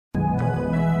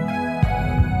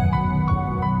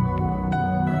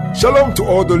Shalom to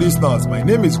all the listeners. My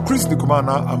name is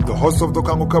NDIKUMANA. I'm the host of the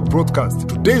KANGUKA broadcast.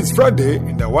 Today is Friday,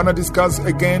 and I want to discuss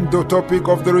again the topic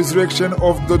of the resurrection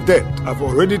of the dead. I've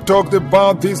already talked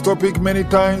about this topic many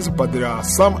times, but there are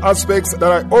some aspects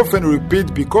that I often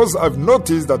repeat because I've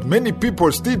noticed that many people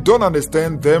still don't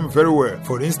understand them very well.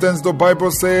 For instance, the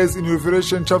Bible says in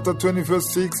Revelation chapter 20 verse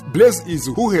 6, "Blessed is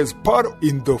who has part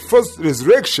in the first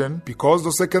resurrection, because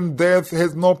the second death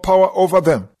has no power over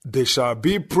them. They shall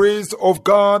be priests of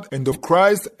God and of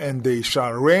Christ, and they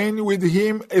shall reign with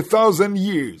him 1,000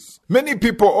 years. Many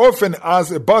people often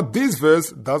ask about this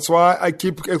verse. That's why I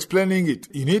keep explaining it.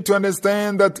 You need to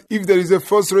understand that if there is a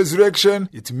first resurrection,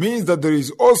 it means that there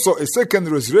is also a second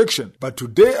resurrection. But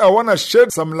today I want to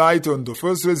shed some light on the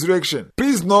first resurrection.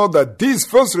 Please know that this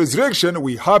first resurrection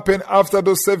will happen after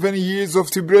the 7 years of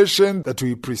tribulation that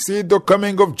will precede the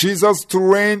coming of Jesus to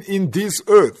reign in this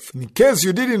earth. In case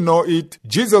you didn't know it,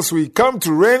 Jesus will come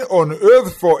to reign on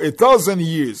earth for 1,000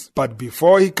 years. But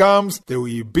before he comes, there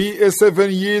will be a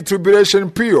 7-year tribulation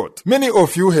period. Many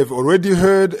of you have already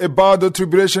heard about the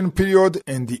tribulation period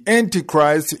and the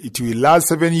Antichrist. It will last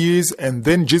 7 years, and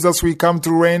then Jesus will come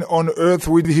to reign on earth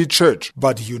with his church.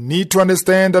 But you need to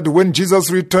understand that when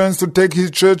Jesus returns to take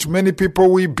his church, many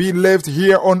people will be left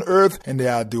here on earth, and they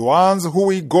are the ones who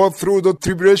will go through the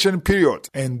tribulation period.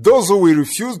 And those who will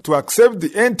refuse to accept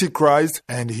the Antichrist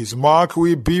and his mark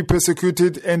will be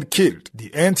persecuted and killed.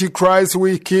 The Antichrist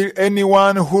will kill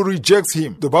anyone who rejects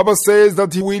him. The Bible says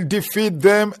that he will defeat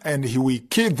them and he will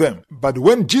kill them. But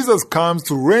when Jesus comes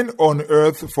to reign on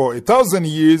earth for 1,000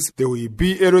 years, there will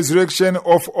be a resurrection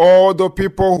of all the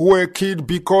people who were killed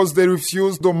because they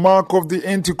refused the mark of the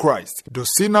Antichrist. The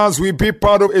sinners will be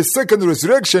part of a second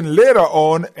resurrection later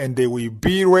on, and they will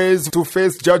be raised to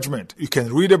face judgment. You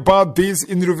can read about this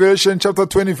in Revelation chapter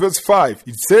 20 verse 5.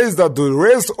 It says that the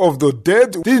rest of the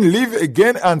dead didn't live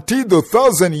again until the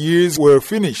 1,000 years were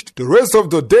finished. The rest of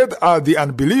the dead are the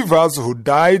unbelievers who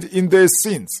died in their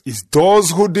sins. It's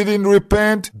those who didn't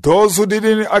repent, those who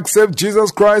didn't accept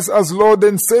Jesus Christ as Lord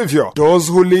and Savior, those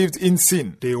who lived in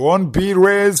sin. They won't be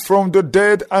raised from the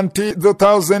dead until the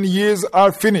 1,000 years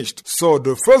are finished. So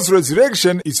the first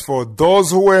resurrection is for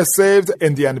those who were saved,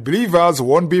 and the unbelievers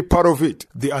won't be part of it.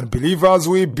 The unbelievers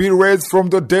will be raised from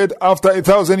the dead after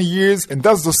 1,000 years, and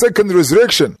that's the second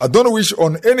resurrection. I don't wish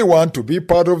on anyone to be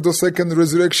part of the second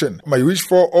resurrection. My wish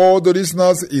for all the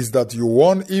listeners is that you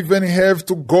won't even have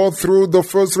to go through the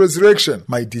first resurrection.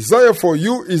 My desire for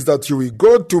you is that you will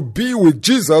go to be with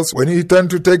Jesus when he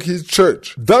returns to take his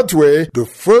church. That way, the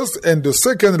first and the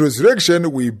second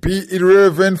resurrection will be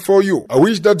irrelevant for you. I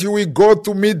wish that you will go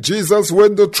to meet Jesus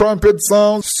when the trumpet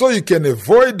sounds, so you can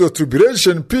avoid the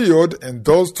tribulation period and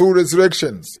those two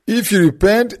resurrections. If you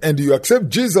repent and you accept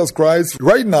Jesus Christ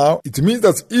right now, it means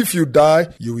that if you die,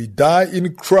 you will die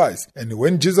in Christ. And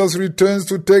when Jesus returns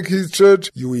to take his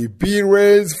church, you will be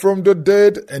raised from the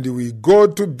dead and you will go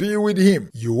to be with him.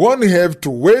 You won't have to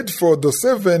wait for the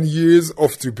 7 years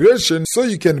of tribulation so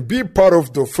you can be part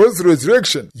of the first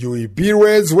resurrection. You will be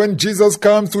raised when Jesus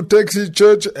comes to take his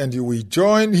church, and you will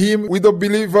join him with the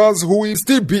believers who will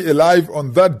still be alive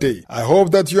on that day. I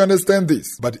hope that you understand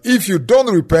this. But if you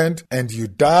don't repent and you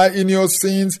die in your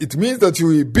sins, it means that you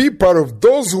will be part of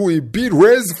those who will be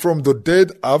raised from the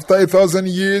dead after 1,000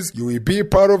 years. You will be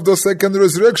part of the second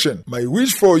resurrection. My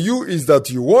wish for you is that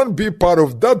you won't be part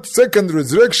of that second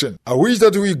resurrection. I wish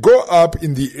that we go up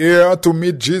in the air to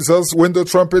meet Jesus when the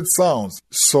trumpet sounds.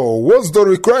 So what's the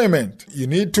requirement? You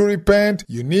need to repent.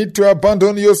 You need to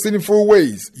abandon your sinful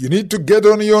ways. You need to get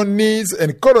on your knees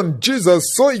and call on Jesus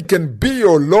so he can be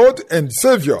your Lord and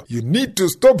Savior. You need to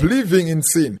stop living in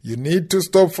sin. You need to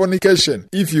stop fornication.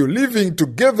 If you're living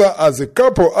together as a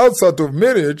couple outside of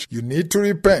marriage, you need to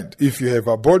repent. If you have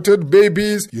aborted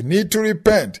babies, you need to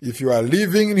repent. If you are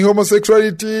living in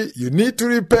homosexuality, you need to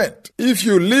repent. If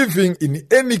you're living in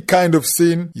any kind of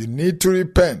sin, you need to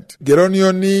repent. Get on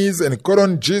your knees and call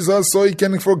on Jesus so he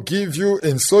can forgive you,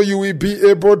 and so you will be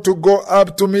able to go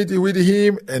up to meet with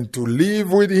him and to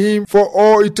live with him for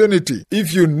all eternity.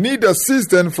 If you need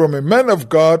assistance from a man of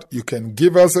God, you can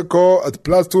give us a call at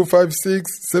 +256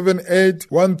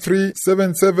 7813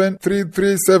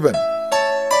 77337.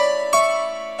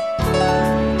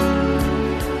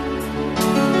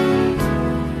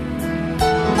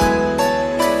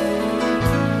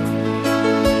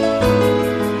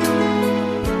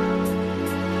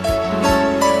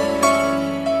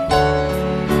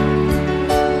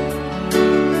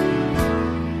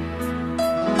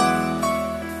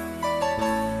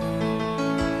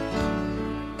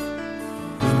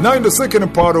 Now in the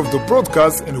second part of the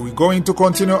broadcast, and we're going to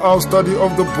continue our study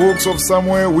of the books of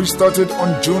Samuel, which started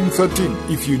on June 13.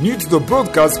 If you're new to the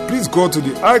broadcast, please go to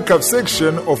the archive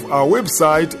section of our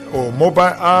website or mobile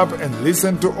app and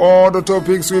listen to all the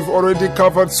topics we've already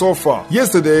covered so far.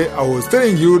 Yesterday, I was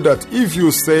telling you that if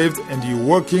you're saved and you're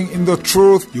working in the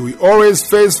truth, you will always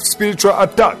face spiritual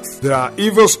attacks. There are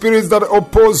evil spirits that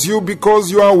oppose you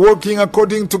because you are working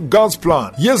according to God's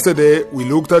plan. Yesterday, we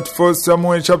looked at 1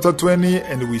 Samuel chapter 20,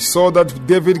 and we saw that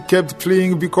David kept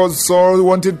fleeing because Saul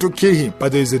wanted to kill him.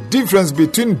 But there is a difference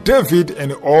between David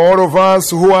and all of us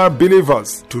who are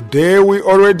believers. Today we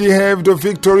already have the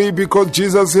victory because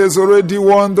Jesus has already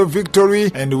won the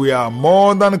victory, and we are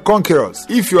more than conquerors.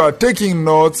 If you are taking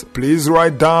notes, please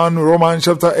write down Romans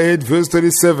chapter 8 verse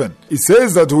 37. It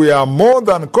says that we are more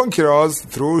than conquerors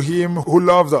through him who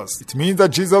loved us. It means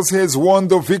that Jesus has won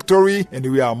the victory, and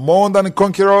we are more than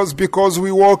conquerors because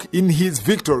we walk in his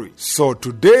victory. So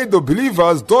today the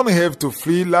believers don't have to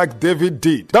flee like David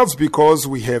did. That's because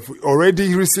we have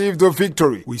already received the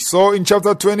victory. We saw in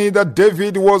chapter 20 that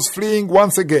David was fleeing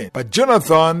once again, but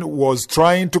Jonathan was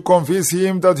trying to convince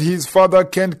him that his father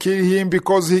can't kill him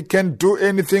because he can't do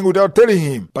anything without telling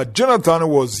him. But Jonathan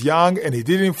was young and he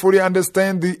didn't fully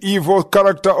understand the evil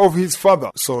character of his father.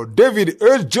 So David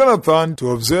urged Jonathan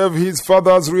to observe his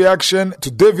father's reaction to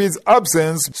David's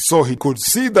absence so he could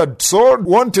see that Saul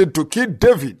wanted to kill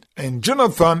David. And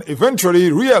Jonathan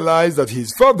eventually realized that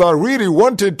his father really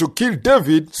wanted to kill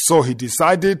David, so he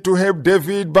decided to help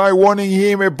David by warning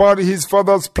him about his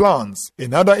father's plans.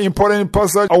 Another important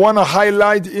passage I want to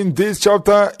highlight in this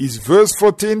chapter is verse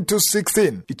 14 to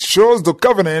 16. It shows the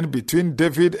covenant between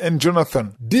David and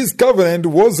Jonathan. This covenant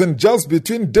wasn't just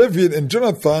between David and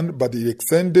Jonathan, but it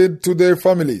extended to their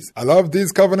families. I love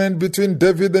this covenant between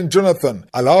David and Jonathan.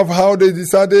 I love how they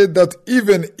decided that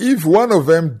even if one of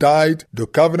them died, the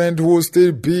covenant will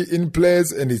still be in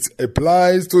place, and it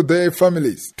applies to their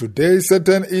families. Today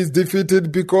Satan is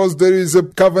defeated because there is a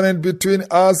covenant between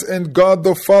us and God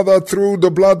the Father through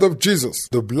the blood of Jesus.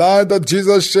 The blood that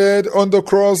Jesus shed on the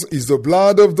cross is the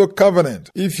blood of the covenant.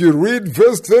 If you read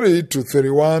verse 30 to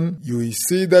 31, you will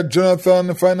see that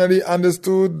Jonathan finally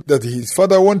understood that his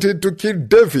father wanted to kill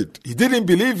David. He didn't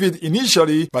believe it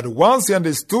initially, but once he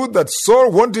understood that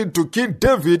Saul wanted to kill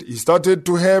David, he started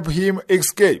to help him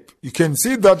escape. You can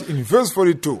see that in verse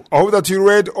 42. I hope that you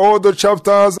read all the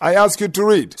chapters I asked you to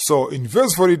read. So in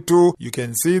verse 42, you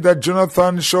can see that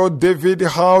Jonathan showed David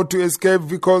how to escape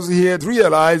because he had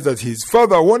realized that his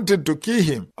father wanted to kill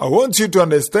him. I want you to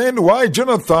understand why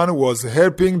Jonathan was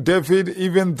helping David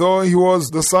even though he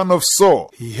was the son of Saul.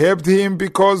 He helped him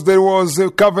because there was a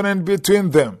covenant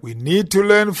between them. We need to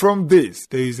learn from this.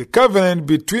 There is a covenant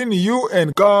between you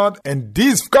and God, and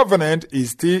this covenant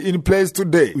is still in place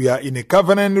today. We are in a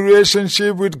covenant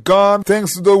relationship with God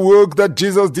thanks to the work that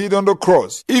Jesus did on the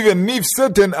cross. Even if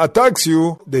Satan attacks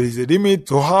you, there is a limit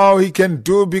to how he can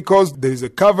do because there is a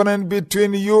covenant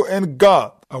between you and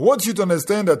God. I want you to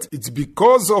understand that it's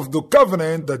because of the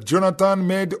covenant that Jonathan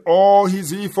made all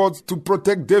his efforts to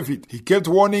protect David. He kept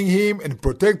warning him and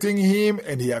protecting him,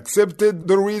 and he accepted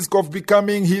the risk of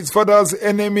becoming his father's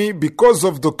enemy because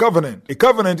of the covenant. A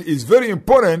covenant is very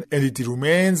important, and it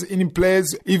remains in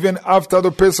place even after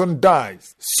the person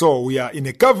dies. So we are in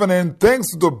a covenant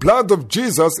thanks to the blood of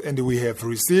Jesus, and we have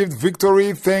received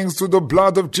victory thanks to the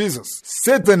blood of Jesus.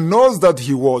 Satan knows that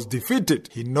he was defeated.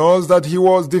 He knows that he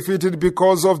was defeated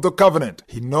because of the covenant.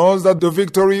 He knows that the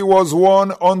victory was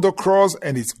won on the cross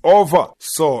and it's over.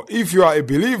 So if you are a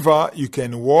believer, you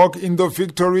can walk in the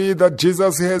victory that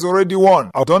Jesus has already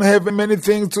won. I don't have many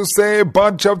things to say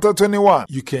about chapter 21.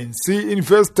 You can see in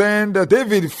verse 10 that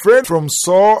David fled from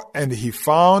Saul and he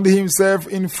found himself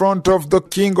in front of the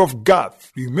king of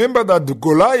Gath. Remember that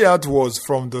Goliath was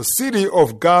from the city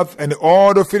of Gath, and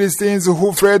all the Philistines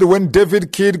who fled when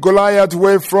David killed Goliath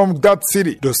were from that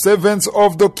city. The servants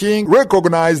of the king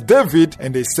recognized David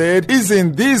and they said,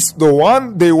 "Isn't this the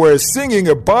one they were singing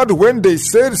about when they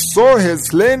said Saul has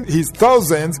slain his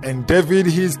thousands and David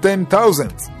his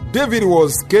 10,000s?" David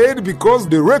was scared because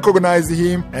they recognized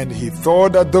him and he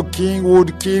thought that the king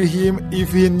would kill him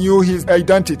if he knew his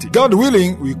identity. God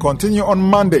willing, we continue on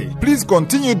Monday. Please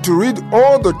continue to read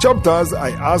all the chapters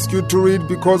I ask you to read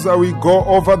because I will go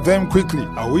over them quickly.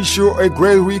 I wish you a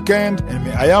great weekend and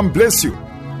may I bless you.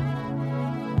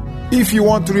 If you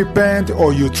want to repent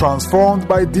or you're transformed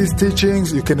by these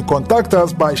teachings, you can contact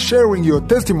us by sharing your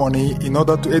testimony in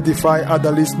order to edify other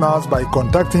listeners by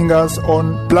contacting us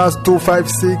on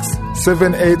 +256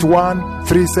 781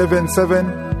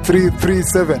 377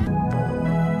 337.